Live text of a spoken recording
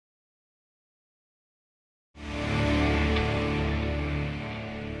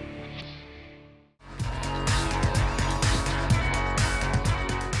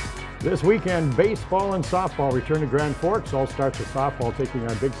This weekend, baseball and softball return to Grand Forks. All starts with softball taking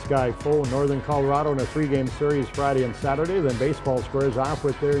on Big Sky foe Northern Colorado in a three-game series Friday and Saturday. Then baseball squares off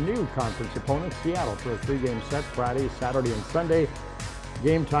with their new conference opponent, Seattle, for a three-game set Friday, Saturday, and Sunday.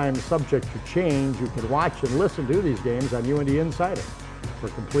 Game time subject to change. You can watch and listen to these games on UND Insider. For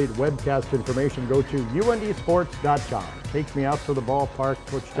complete webcast information, go to undsports.com. Take me out to the ballpark.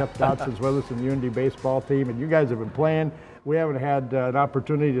 Coach Jeff Dodson's with us in the UND baseball team, and you guys have been playing. We haven't had an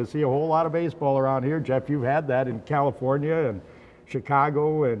opportunity to see a whole lot of baseball around here. Jeff, you've had that in California and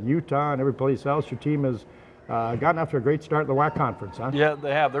Chicago and Utah and every place else. Your team has gotten off to a great start in the WAC conference, huh? Yeah, they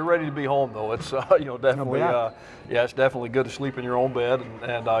have. They're ready to be home, though. It's definitely it's definitely good to sleep in your own bed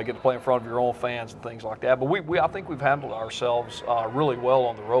and get to play in front of your own fans and things like that. But I think we've handled ourselves really well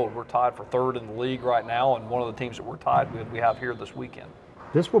on the road. We're tied for third in the league right now, and one of the teams that we're tied with we have here this weekend.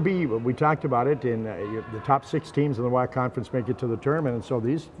 This will be, we talked about it, in the top 6 teams in the WAC conference make it to the tournament, and so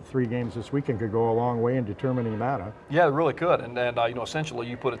these 3 games this weekend could go a long way in determining that, huh? Yeah, it really could, and essentially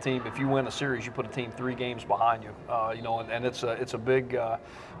you put a team, if you win a series, you put a team 3 games behind you, and it's a big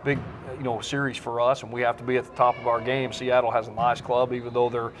series for us, and we have to be at the top of our game. Seattle has a nice club, even though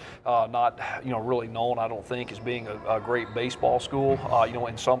they're not really known, I don't think, as being a great baseball school,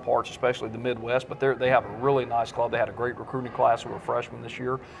 in some parts, especially the Midwest, but they have a really nice club. They had a great recruiting class of freshmen this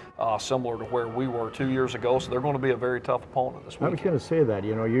year, similar to where we were 2 years ago, so they're going to be a very tough opponent this weekend. I was going to say that,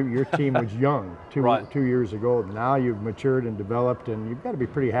 your team was young two years ago. Now you've matured and developed, and you've got to be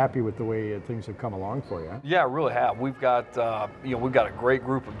pretty happy with the way things have come along for you. Huh? Yeah, really have. We've got a great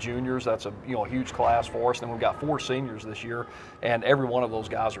group of juniors. That's a huge class for us. Then we've got 4 seniors this year, and every one of those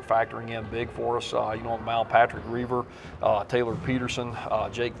guys are factoring in big for us. On the mound, Patrick Reaver, Taylor Peterson,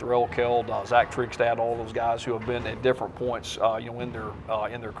 Jake Threlkeld, Zach Trigstad, all those guys who have been at different points,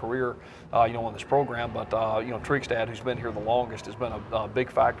 in their career, in this program. But Trigstad, who's been here the longest, has been a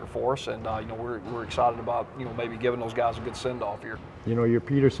big factor for us, and we're excited about maybe giving those guys a good send-off here. Your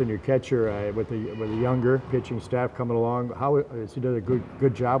Peterson, your catcher, with the younger pitching staff coming along, how has he done a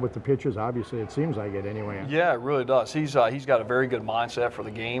good job with the pitchers? Obviously, it seems like it anyway. Yeah, it really does. He's got a very good mindset for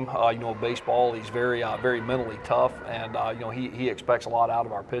the game. Baseball, he's very mentally tough, and he expects a lot out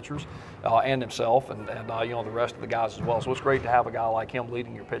of our pitchers and himself, and the rest of the guys as well. So it's great to have a guy like him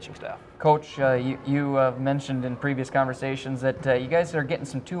leading your pitching staff. Coach, you mentioned in previous conversations that you guys are getting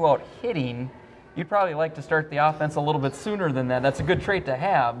some 2-out hitting. You'd probably like to start the offense a little bit sooner than that. That's a good trait to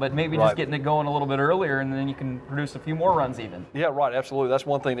have, but maybe just getting it going a little bit earlier, and then you can produce a few more runs even. Yeah, right, absolutely. That's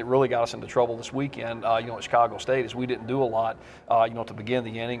one thing that really got us into trouble this weekend, at Chicago State, is we didn't do a lot, to begin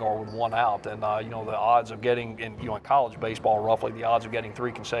the inning or with 1 out. And, the odds of getting, in college baseball roughly, the odds of getting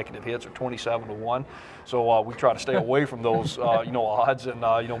 3 consecutive hits are 27-1. So we try to stay away from those, odds,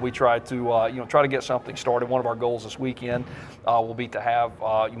 and, we try to get something started. One of our goals this weekend will be to have,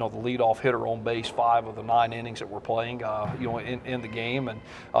 the leadoff hitter on base 5 of the 9 innings that we're playing, in the game, and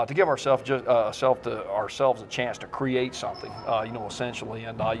to give ourselves a chance to create something, essentially,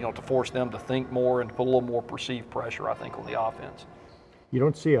 and to force them to think more and to put a little more perceived pressure, I think, on the offense. You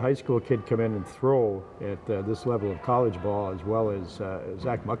don't see a high school kid come in and throw at this level of college ball as well as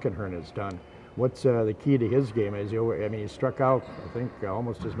Zach Muckenhern has done. What's the key to his game? He struck out, I think,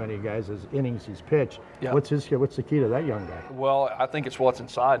 almost as many guys as innings he's pitched. Yeah. What's the key to that young guy? Well, I think it's what's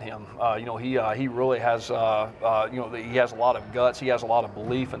inside him. He really has, he has a lot of guts. He has a lot of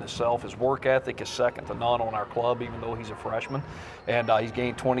belief in himself. His work ethic is second to none on our club, even though he's a freshman. And he's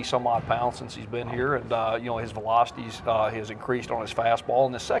gained 20-some-odd pounds since he's been here. And, his velocities has increased on his fastball.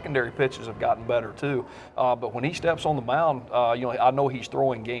 And his secondary pitches have gotten better, too. But when he steps on the mound, I know he's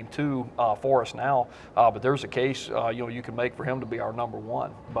throwing game 2 for us now, but there's a case you can make for him to be our number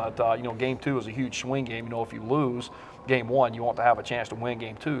 1. But game 2 is a huge swing game. If you lose game 1, you want to have a chance to win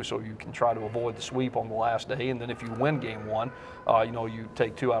game 2, so you can try to avoid the sweep on the last day. And then if you win game 1, you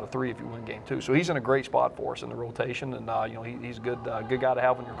take 2 out of 3 if you win game 2. So he's in a great spot for us in the rotation, and he's a good guy to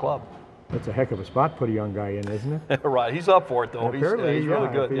have in your club. That's a heck of a spot to put a young guy in, isn't it? Right, he's up for it, though. He's really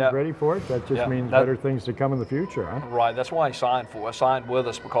good. If he's ready for it, that just means better things to come in the future, huh? Right, that's why he signed with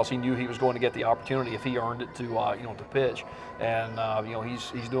us, because he knew he was going to get the opportunity if he earned it to to pitch, and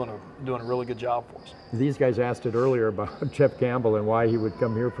he's doing a really good job for us. These guys asked it earlier about Jeff Campbell and why he would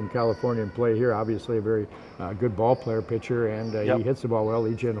come here from California and play here. Obviously, a very good ball player, pitcher, and he hits the ball well,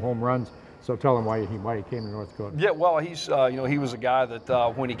 leads you in home runs. So tell him why he came to North Dakota. Yeah, well, he's you know, he was a guy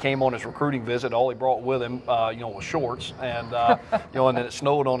that when he came on his recruiting visit, all he brought with him you know, was shorts, and you know, and then it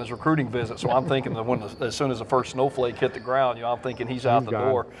snowed on his recruiting visit. So I'm thinking that as soon as the first snowflake hit the ground, you know, I'm thinking he's out the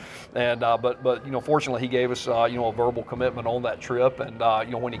door. And but you know, fortunately he gave us you know, a verbal commitment on that trip, and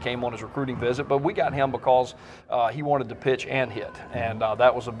you know, when he came on his recruiting visit. But we got him because he wanted to pitch and hit, and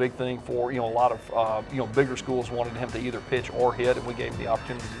that was a big thing for, you know, a lot of you know, bigger schools wanted him to either pitch or hit, and we gave him the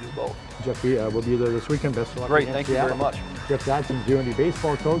opportunity to do both. Jeff, we'll be there this weekend. Best of luck. Great, thank you very much. Jeff Dodson, UND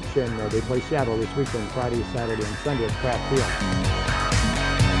baseball coach, and they play Seattle this weekend, Friday, Saturday, and Sunday at Kraft Field.